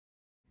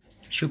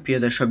সুপ্রিয়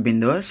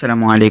দর্শকবৃন্দ,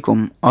 আসসালামু আলাইকুম।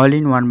 অল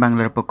ইন ওয়ান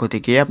বাংলার পক্ষ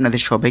থেকে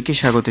আপনাদের সবাইকে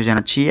স্বাগত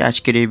জানাচ্ছি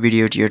আজকের এই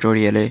ভিডিও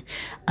টিউটোরিয়ালে।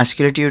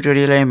 আজকের এই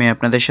টিউটোরিয়ালে আমি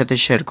আপনাদের সাথে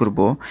শেয়ার করব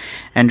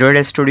অ্যান্ড্রয়েড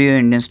স্টুডিও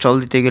ইনস্টল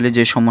দিতে গেলে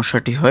যে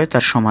সমস্যাটি হয়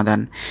তার সমাধান।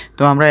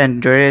 তো আমরা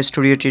অ্যান্ড্রয়েড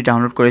স্টুডিওটি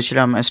ডাউনলোড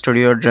করেছিলাম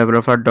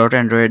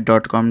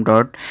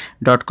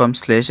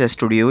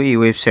studio.developer.android.com/studio এই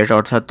ওয়েবসাইট,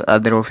 অর্থাৎ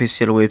তাদের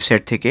অফিসিয়াল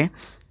ওয়েবসাইট থেকে।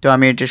 তো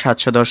আমি এটি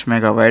 710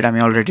 মেগাবাইট আমি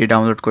অলরেডি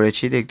ডাউনলোড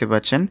করেছি, দেখতে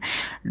পাচ্ছেন।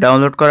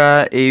 ডাউনলোড করা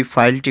এই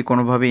ফাইলটি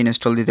কোনোভাবে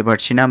ইনস্টল দিতে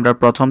পারছি না। আমরা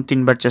প্রথম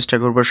 3বার চেষ্টা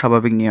করব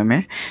স্বাভাবিক নিয়মে।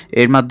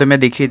 এর মাধ্যমে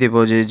দেখিয়ে দেব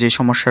যে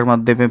সমস্যার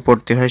মাধ্যমে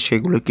পড়তে হয়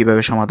সেগুলো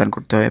কিভাবে সমাধান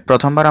করতে হয়।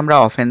 প্রথমবার আমরা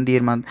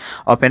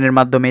ওপেনের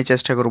মাধ্যমে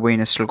চেষ্টা করব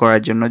ইনস্টল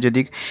করার জন্য।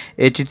 যদি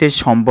এটিতে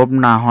সম্ভব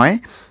না হয়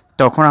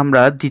তখন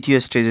আমরা দ্বিতীয়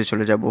স্টেজে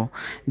চলে যাব।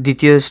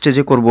 দ্বিতীয়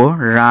স্টেজে করব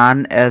রান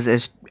অ্যাজ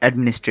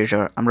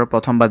অ্যাডমিনিস্ট্রেটর। আমরা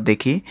প্রথমবার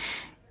দেখি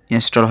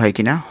ইনস্টল হয়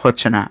কিনা।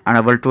 হচ্ছে না,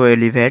 আনএবল টু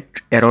এলিভেট,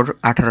 এরর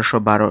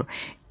 1812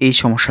 এই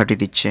সমস্যাটি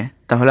দিচ্ছে।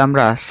 তাহলে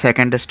আমরা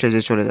সেকেন্ড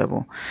স্টেজে চলে যাব।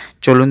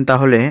 চলুন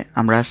তাহলে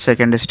আমরা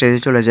সেকেন্ড স্টেজে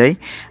চলে যাই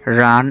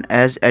রান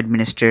অ্যাজ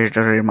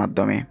অ্যাডমিনিস্ট্রেটরের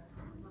মাধ্যমে।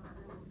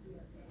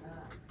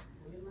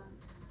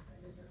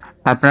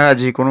 আপনারা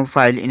যে কোনো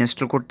ফাইল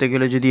ইনস্টল করতে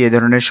গেলে যদি এ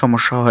ধরনের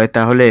সমস্যা হয়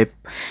তাহলে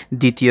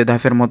দ্বিতীয়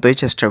ধাপের মতোই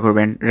চেষ্টা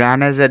করবেন। রান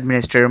অ্যাজ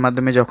অ্যাডমিনিস্ট্রেটরের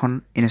মাধ্যমে যখন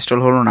ইনস্টল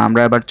হলো না,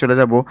 আমরা এবার চলে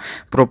যাব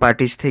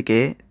প্রপার্টিস থেকে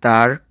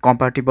তার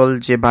কম্প্যাটিবল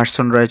যে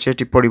ভার্সন রয়েছে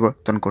এটি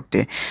পরিবর্তন করতে।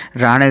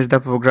 Run as the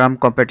programme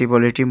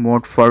compatibility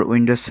mode for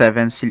Windows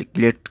 7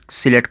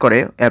 select করে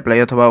অ্যাপ্লাই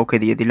অথবা ওকে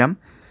দিয়ে দিলাম।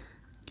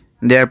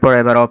 দেওয়ার পর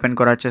এবার ওপেন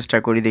করার চেষ্টা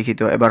করি, দেখি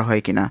তো এবার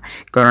হয় কিনা।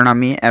 কারণ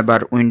আমি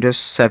এবার উইন্ডোজ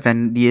 7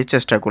 দিয়ে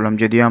চেষ্টা করলাম,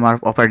 যদিও আমার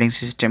অপারেটিং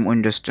সিস্টেম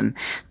উইন্ডোজ 10,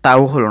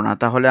 তাও হলো না।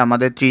 তাহলে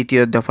আমাদের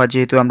তৃতীয় দফা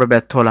যেহেতু আমরা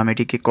ব্যর্থ হলাম,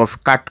 এটিকে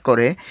কাট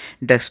করে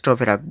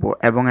ডেস্কটপে রাখবো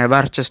এবং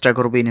এবার চেষ্টা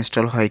করব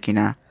ইনস্টল হয়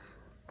কিনা।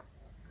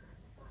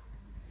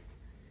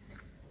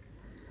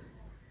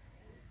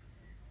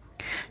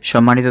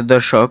 সম্মানিত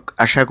দর্শক,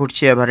 আশা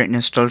করছি এবার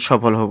ইনস্টল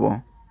সফল হব।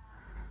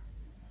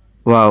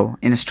 ওয়াও,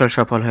 ইনস্টল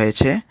সফল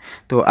হয়েছে।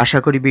 তো আশা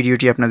করি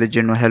ভিডিওটি আপনাদের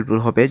জন্য হেল্পফুল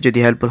হবে। যদি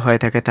হেল্পফুল হয়ে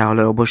থাকে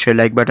তাহলে অবশ্যই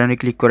লাইক বাটনে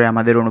ক্লিক করে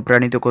আমাদের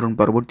অনুপ্রাণিত করুন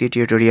পরবর্তী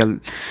টিউটোরিয়াল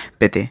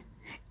পেতে।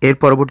 এর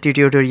পরবর্তী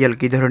টিউটোরিয়াল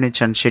কী ধরনের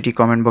চান সেটি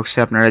কমেন্ট বক্সে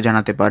আপনারা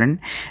জানাতে পারেন।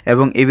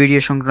 এবং এই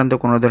ভিডিও সংক্রান্ত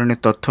কোনো ধরনের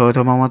তথ্য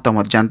অথবা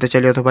মতামত জানতে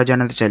চাইলে অথবা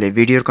জানাতে চাইলে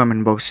ভিডিওর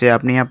কমেন্ট বক্সে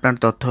আপনি আপনার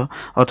তথ্য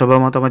অথবা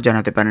মতামত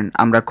জানাতে পারেন।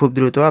 আমরা খুব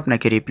দ্রুত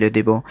আপনাকে রিপ্লাই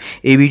দেব।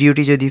 এই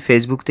ভিডিওটি যদি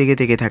ফেসবুক থেকে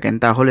দেখে থাকেন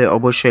তাহলে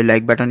অবশ্যই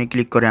লাইক বাটনে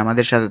ক্লিক করে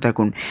আমাদের সাথে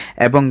থাকুন,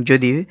 এবং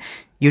যদি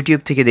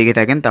ইউটিউব থেকে দেখে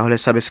থাকেন তাহলে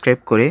সাবস্ক্রাইব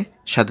করে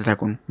সাথে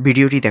থাকুন।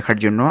 ভিডিওটি দেখার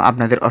জন্য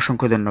আপনাদের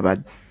অসংখ্য ধন্যবাদ।